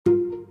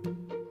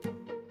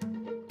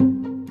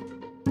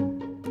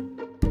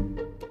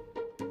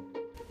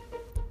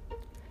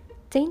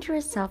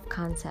Dangerous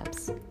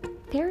self-concepts.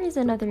 There is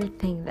another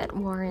thing that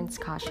warrants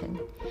caution.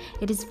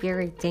 It is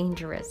very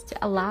dangerous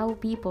to allow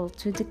people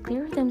to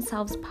declare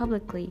themselves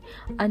publicly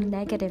on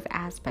negative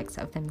aspects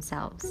of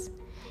themselves.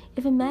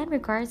 If a man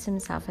regards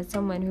himself as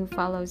someone who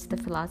follows the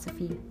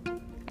philosophy,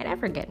 I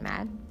never get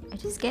mad, I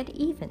just get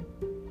even.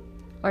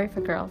 Or if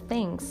a girl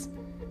thinks,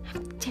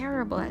 I'm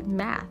terrible at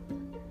math,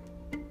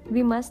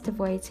 we must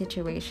avoid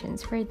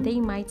situations where they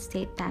might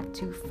state that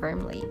too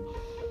firmly.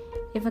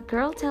 If a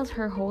girl tells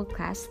her whole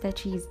class that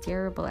she is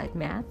terrible at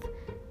math,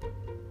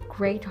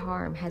 great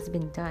harm has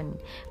been done,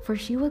 for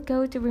she will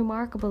go to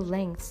remarkable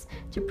lengths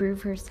to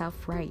prove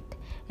herself right,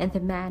 and the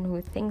man who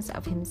thinks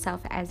of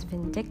himself as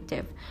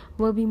vindictive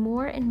will be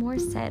more and more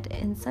set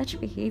in such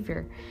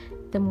behavior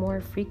the more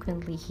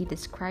frequently he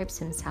describes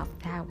himself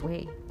that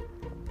way.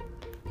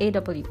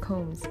 A.W.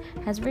 Combs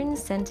has written a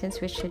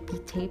sentence which should be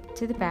taped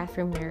to the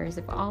bathroom mirrors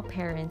of all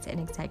parents and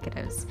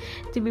executives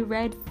to be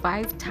read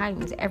 5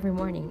 times every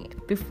morning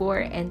before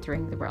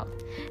entering the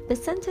world. The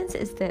sentence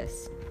is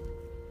this: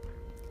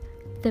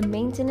 the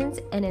maintenance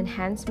and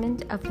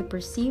enhancement of the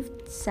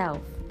perceived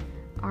self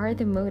are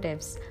the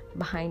motives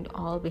behind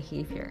all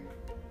behavior.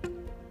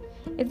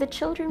 If the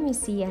children we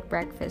see at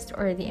breakfast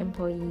or the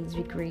employees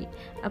we greet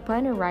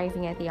upon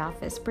arriving at the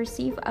office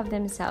perceive of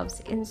themselves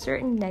in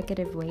certain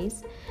negative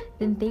ways,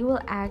 then they will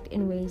act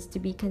in ways to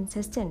be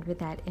consistent with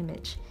that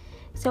image.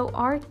 So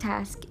our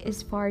task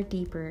is far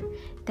deeper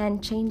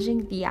than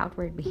changing the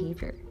outward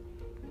behavior.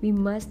 We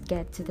must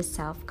get to the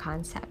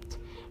self-concept,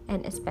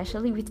 and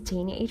especially with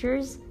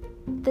teenagers,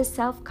 the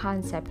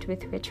self-concept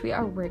with which we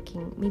are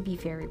working may be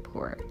very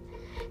poor.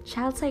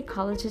 Child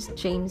psychologist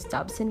James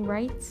Dobson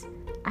writes,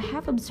 I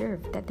have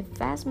observed that the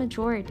vast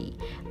majority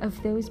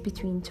of those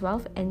between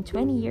 12 and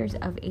 20 years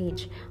of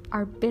age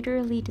are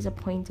bitterly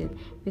disappointed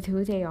with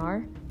who they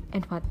are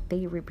and what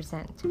they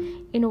represent.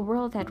 In a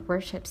world that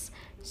worships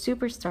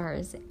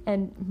superstars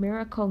and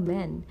miracle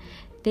men,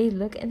 they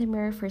look in the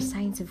mirror for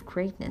signs of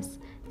greatness,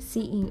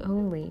 seeing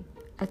only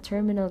a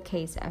terminal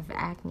case of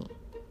acne.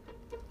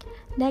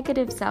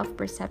 Negative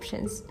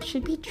self-perceptions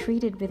should be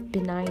treated with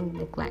benign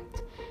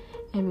neglect,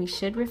 and we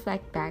should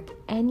reflect back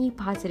any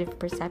positive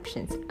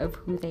perceptions of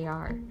who they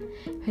are.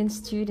 When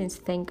students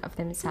think of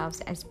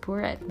themselves as poor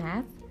at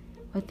math,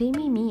 what they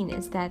may mean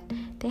is that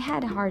they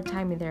had a hard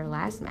time in their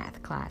last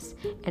math class,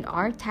 and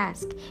our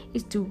task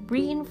is to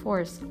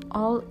reinforce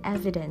all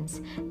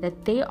evidence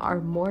that they are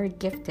more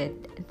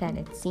gifted than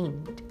it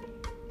seemed.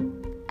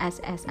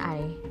 As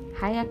S.I.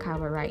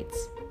 Hayakawa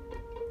writes,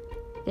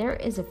 there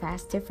is a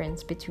vast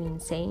difference between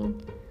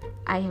saying,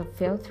 I have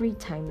failed 3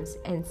 times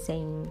and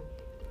saying,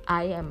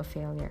 I am a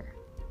failure.